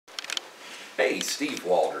Hey, Steve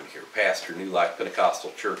Waldron here, pastor, New Life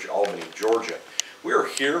Pentecostal Church, Albany, Georgia. We're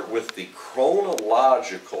here with the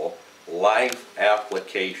Chronological Life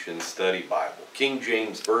Application Study Bible. King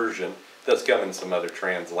James Version does come in some other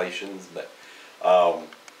translations, but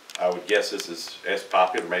I would guess this is as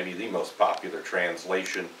popular, maybe the most popular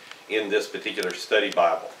translation in this particular study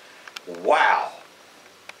Bible. Wow!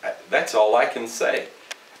 That's all I can say.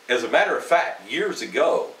 As a matter of fact, years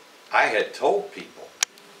ago, I had told people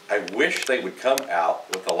I wish they would come out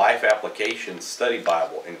with a Life Application Study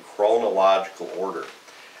Bible in chronological order.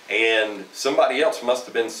 And somebody else must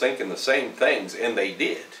have been thinking the same things, and they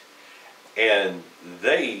did. And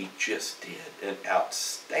they just did an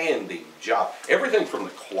outstanding job. Everything from the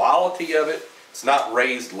quality of it, it's not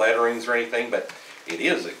raised letterings or anything, but it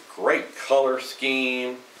is a great color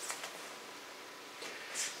scheme.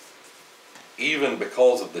 Even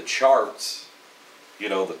because of the charts, you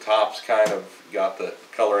know, the top's kind of got the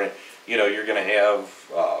color in it. You know, you're going to have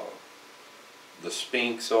the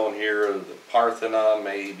Sphinx on here, the Parthenon,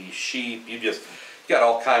 maybe sheep. You just got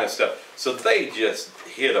all kind of stuff. So they just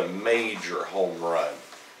hit a major home run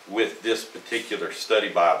with this particular study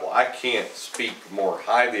Bible. I can't speak more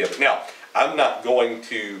highly of it. Now, I'm not going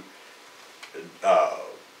to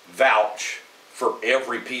vouch for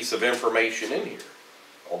every piece of information in here,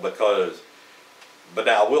 but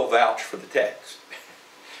I will vouch for the text.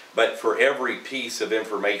 But for every piece of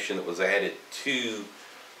information that was added to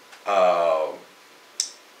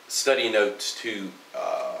study notes to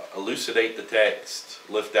elucidate the text,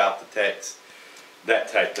 lift out the text, that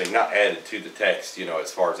type thing, not added to the text, you know,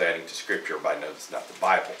 as far as adding to Scripture. Everybody knows it's not the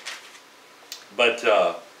Bible. But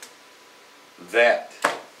that,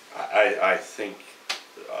 I think,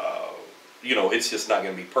 you know, it's just not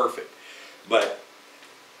going to be perfect. But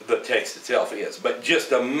the text itself is. But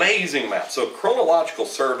just amazing amount. So, chronological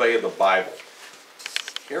survey of the Bible.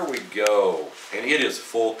 Here we go. And it is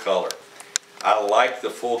full color. I like the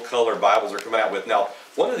full color Bibles they're coming out with. Now,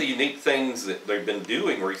 one of the unique things that they've been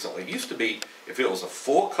doing recently, it used to be, if it was a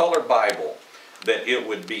full color Bible, that it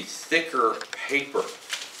would be thicker paper.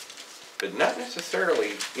 But not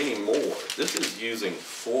necessarily anymore. This is using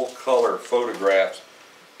full color photographs,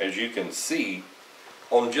 as you can see,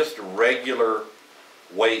 on just regular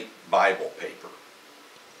weight Bible paper.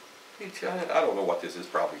 I don't know what this is,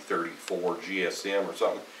 probably 34 GSM or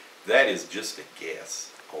something. That is just a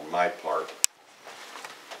guess on my part.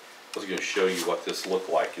 I was going to show you what this looked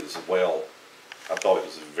like as well. I thought it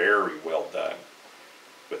was very well done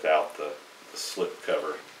without the slip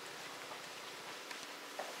cover.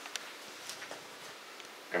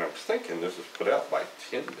 And I'm thinking this is put out by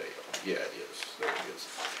Tyndale. Yeah, it is. There it is.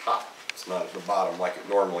 Ha! It's not at the bottom like it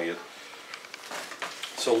normally is.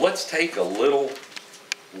 So let's take a little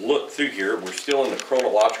look through here. We're still in the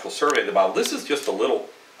chronological survey of the Bible. This is just a little,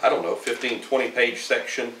 I don't know, 15, 20 page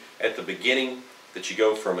section at the beginning that you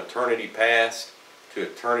go from eternity past to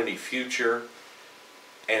eternity future.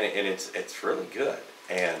 And it's really good.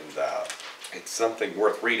 And it's something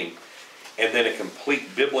worth reading. And then a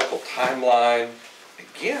complete biblical timeline.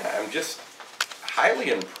 Again, I'm just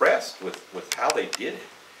highly impressed with how they did it.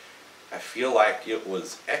 I feel like it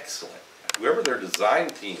was excellent. Whoever their design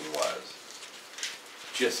team was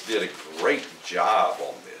just did a great job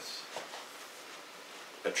on this.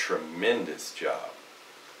 A tremendous job.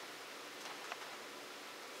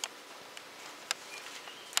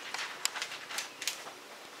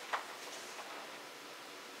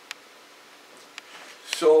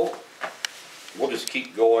 So, we'll just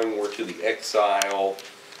keep going. We're to the exile,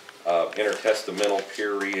 intertestamental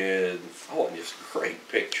period. Oh, and just great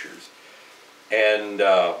pictures. And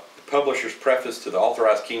publisher's preface to the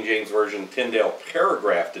Authorized King James Version Tyndale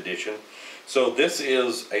Paragraphed Edition. So this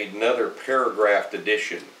is another paragraphed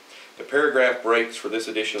edition. The paragraph breaks for this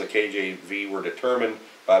edition of the KJV were determined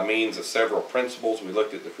by means of several principles. We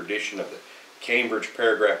looked at the tradition of the Cambridge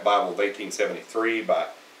Paragraph Bible of 1873 by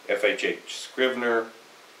F.H.H. Scrivener.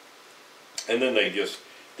 And then they just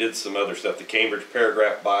did some other stuff. The Cambridge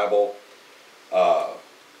Paragraph Bible,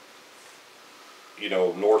 you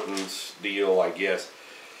know, Norton's deal, I guess.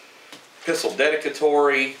 Epistle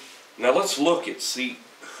Dedicatory. Now let's look at, see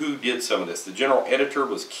who did some of this. The general editor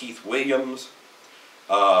was Keith Williams.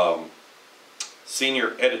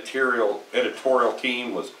 Senior editorial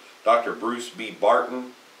team was Dr. Bruce B.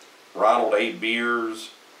 Barton, Ronald A.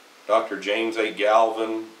 Beers, Dr. James A.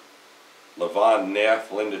 Galvin, Levon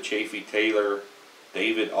Neff, Linda Chafee Taylor,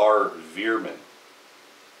 David R. Veerman.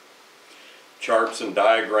 Charts and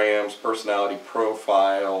diagrams, personality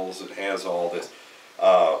profiles, it has all this.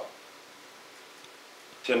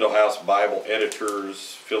 Tyndale House Bible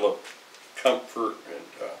editors, Philip Comfort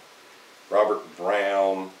and Robert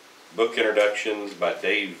Brown, book introductions by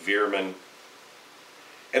Dave Veerman.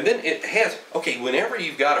 And then it has, okay, whenever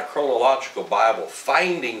you've got a chronological Bible,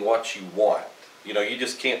 finding what you want. You know, you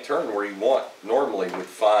just can't turn where you want. Normally would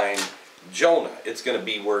find Jonah. It's going to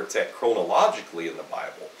be where it's at chronologically in the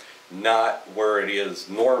Bible, not where it is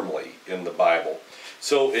normally in the Bible.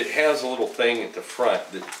 So it has a little thing at the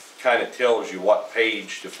front that kind of tells you what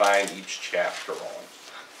page to find each chapter on.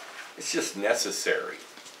 It's just necessary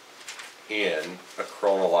in a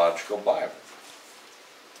chronological Bible.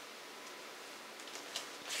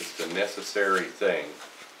 It's a necessary thing.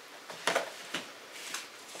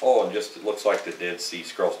 Oh, and just it looks like the Dead Sea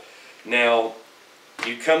Scrolls. Now,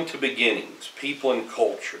 you come to beginnings, people and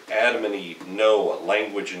culture, Adam and Eve, Noah,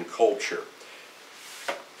 language and culture.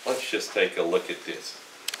 Let's just take a look at this.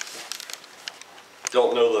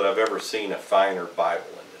 Don't know that I've ever seen a finer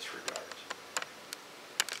Bible in this regard.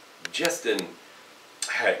 Just in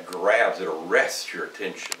how it grabs, it arrests your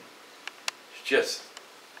attention. It's just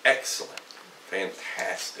excellent,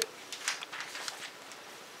 fantastic.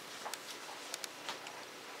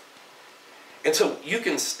 And so you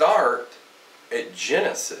can start at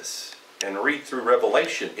Genesis and read through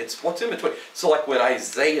Revelation. It's what's in between. So like when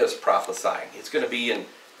Isaiah's prophesying, it's going to be in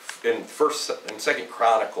First and Second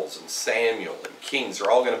Chronicles and Samuel and Kings.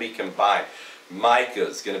 They're all going to be combined.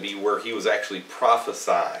 Micah's going to be where he was actually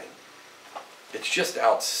prophesying. It's just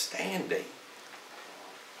outstanding.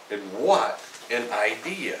 And what an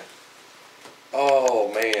idea.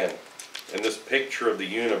 Oh man. And this picture of the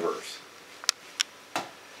universe.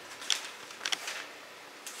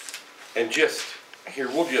 And just, here,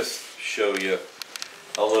 we'll just show you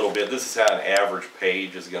a little bit. This is how an average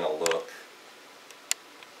page is going to look.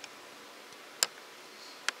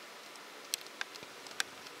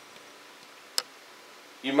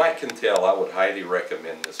 You might can tell I would highly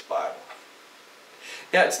recommend this Bible.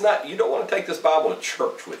 Now, it's not, you don't want to take this Bible to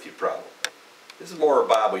church with you, probably. This is more a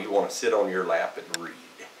Bible you want to sit on your lap and read.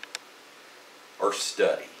 Or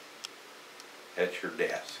study. At your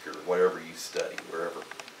desk, or wherever you study, wherever.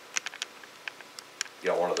 You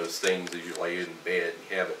got one of those things as you lay in bed and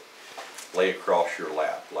you have it lay across your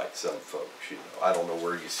lap like some folks, you know. I don't know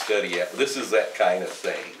where you study at, but this is that kind of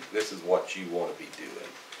thing. This is what you want to be doing.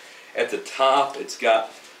 At the top, it's got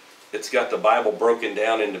the Bible broken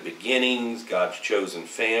down into beginnings, God's chosen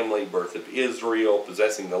family, birth of Israel,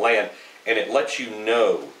 possessing the land, and it lets you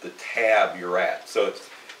know the tab you're at. So it's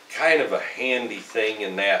kind of a handy thing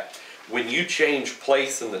in that when you change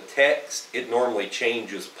place in the text, it normally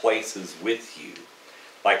changes places with you.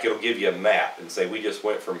 Like it'll give you a map and say, we just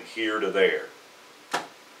went from here to there.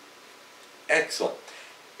 Excellent.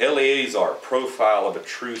 Eleazar, profile of a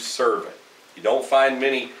true servant. You don't find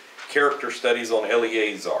many character studies on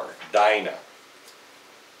Eleazar. Dinah,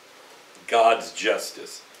 God's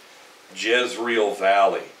justice. Jezreel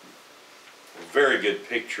Valley. A very good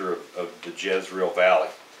picture of the Jezreel Valley.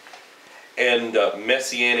 And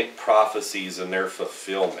messianic prophecies and their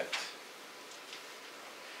fulfillment.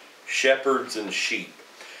 Shepherds and sheep.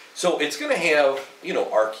 So it's going to have, you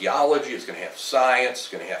know, archaeology, it's going to have science, it's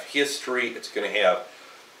going to have history, it's going to have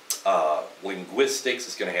linguistics,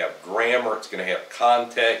 it's going to have grammar, it's going to have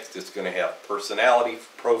context, it's going to have personality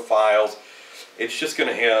profiles. It's just going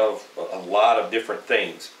to have a lot of different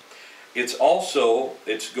things. It's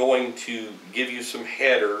going to give you some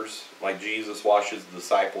headers, like Jesus washes the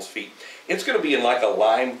disciples' feet. It's going to be in like a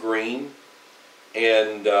lime green,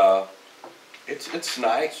 and it's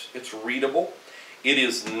nice, it's readable. It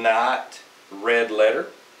is not red letter.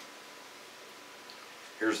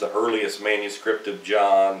 Here's the earliest manuscript of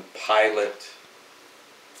John, Pilate.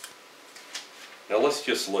 Now let's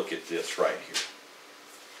just look at this right here.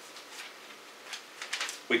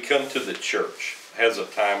 We come to the church. It has a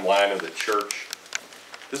timeline of the church.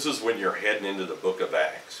 This is when you're heading into the book of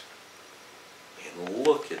Acts. And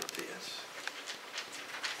look at this.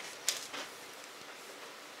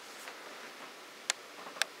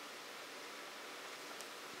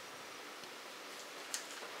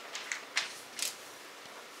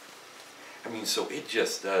 I mean, so it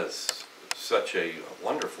just does such a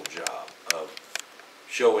wonderful job of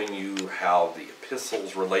showing you how the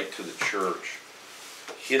epistles relate to the church,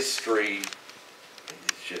 history.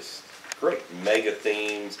 It's just great. Mega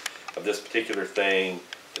themes of this particular thing,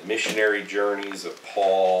 the missionary journeys of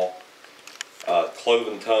Paul,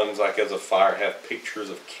 cloven tongues like as a fire, have pictures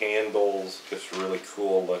of candles, just really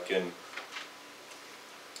cool looking.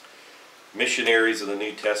 Missionaries of the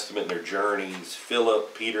New Testament and their journeys,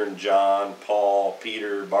 Philip, Peter and John, Paul,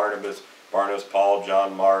 Peter, Barnabas, Paul,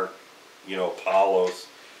 John, Mark, you know, Apollos,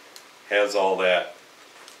 has all that.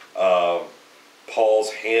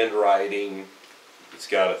 Paul's handwriting, it's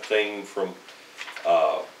got a thing from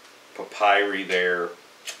papyri there,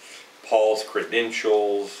 Paul's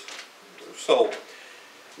credentials. So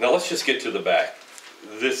now let's just get to the back.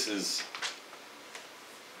 This is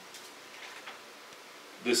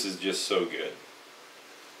just so good.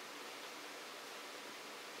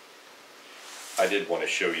 I did want to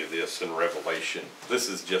show you this in Revelation. This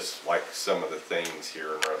is just like some of the things here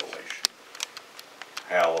in Revelation.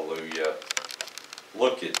 Hallelujah.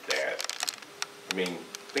 Look at that. I mean,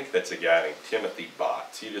 I think that's a guy named Timothy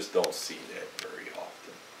Botts. You just don't see that very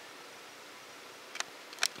often.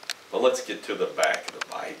 But let's get to the back of the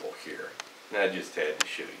Bible here. And I just had to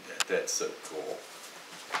show you that. That's so cool.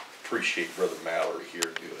 Appreciate Brother Mallory here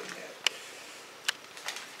doing that.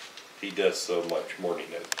 He does so much more than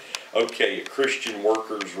he knows. Okay, a Christian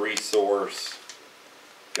workers resource.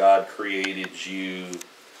 God created you.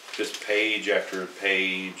 Just page after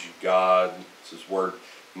page. God, this is Word.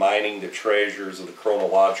 Mining the treasures of the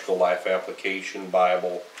Chronological Life Application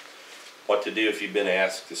Bible. What to do if you've been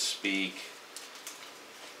asked to speak.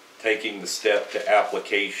 Taking the step to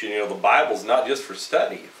application. You know, the Bible's not just for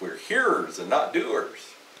study. If we're hearers and not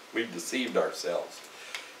doers, we've deceived ourselves.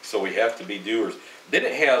 So we have to be doers. Then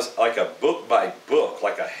it has like a book by book,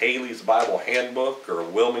 like a Haley's Bible Handbook or a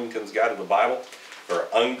Wilmington's Guide to the Bible or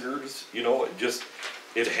Unger's. You know,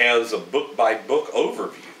 it has a book by book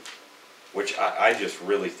overview, which I just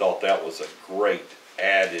really thought that was a great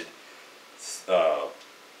added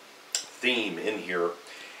theme in here.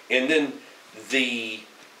 And then the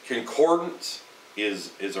concordance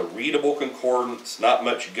is a readable concordance, not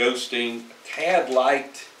much ghosting, tad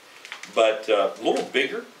light, but a little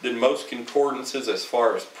bigger than most concordances as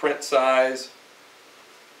far as print size.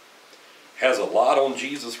 Has a lot on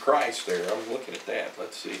Jesus Christ there. I'm looking at that.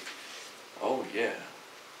 Let's see. Oh, yeah.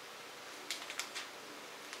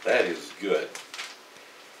 That is good.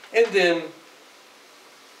 And then,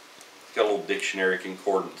 got a little dictionary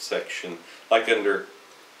concordance section, like under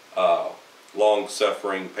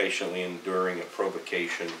long-suffering, patiently enduring a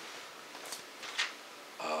provocation.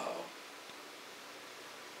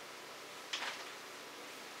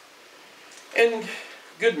 And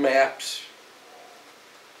good maps.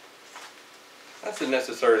 Not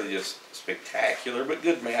necessarily just spectacular, but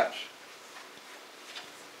good maps.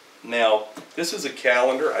 Now, this is a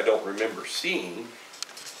calendar I don't remember seeing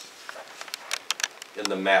in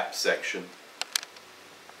the map section.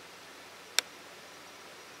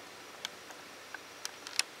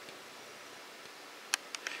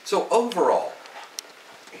 So overall,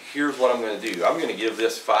 here's what I'm going to do. I'm going to give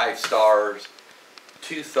this 5 stars,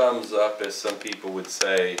 2 thumbs up, as some people would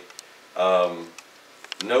say.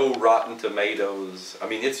 No rotten tomatoes. I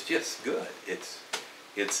mean, it's just good.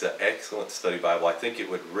 It's an excellent study Bible. I think it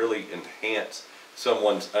would really enhance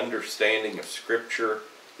someone's understanding of Scripture,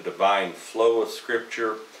 the divine flow of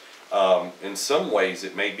Scripture. In some ways,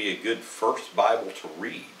 it may be a good first Bible to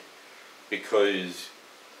read because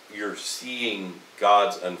you're seeing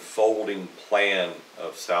God's unfolding plan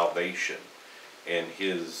of salvation and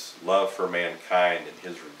His love for mankind and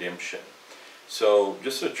His redemption. So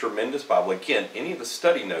just a tremendous Bible. Again, any of the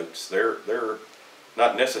study notes, they're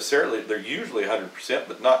not necessarily, they're usually 100%,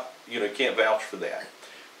 but not, you can't vouch for that.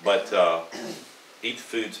 But eat the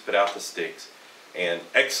food, spit out the sticks, and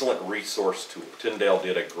excellent resource tool. Tyndale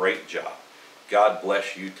did a great job. God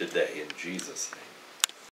bless you today in Jesus' name.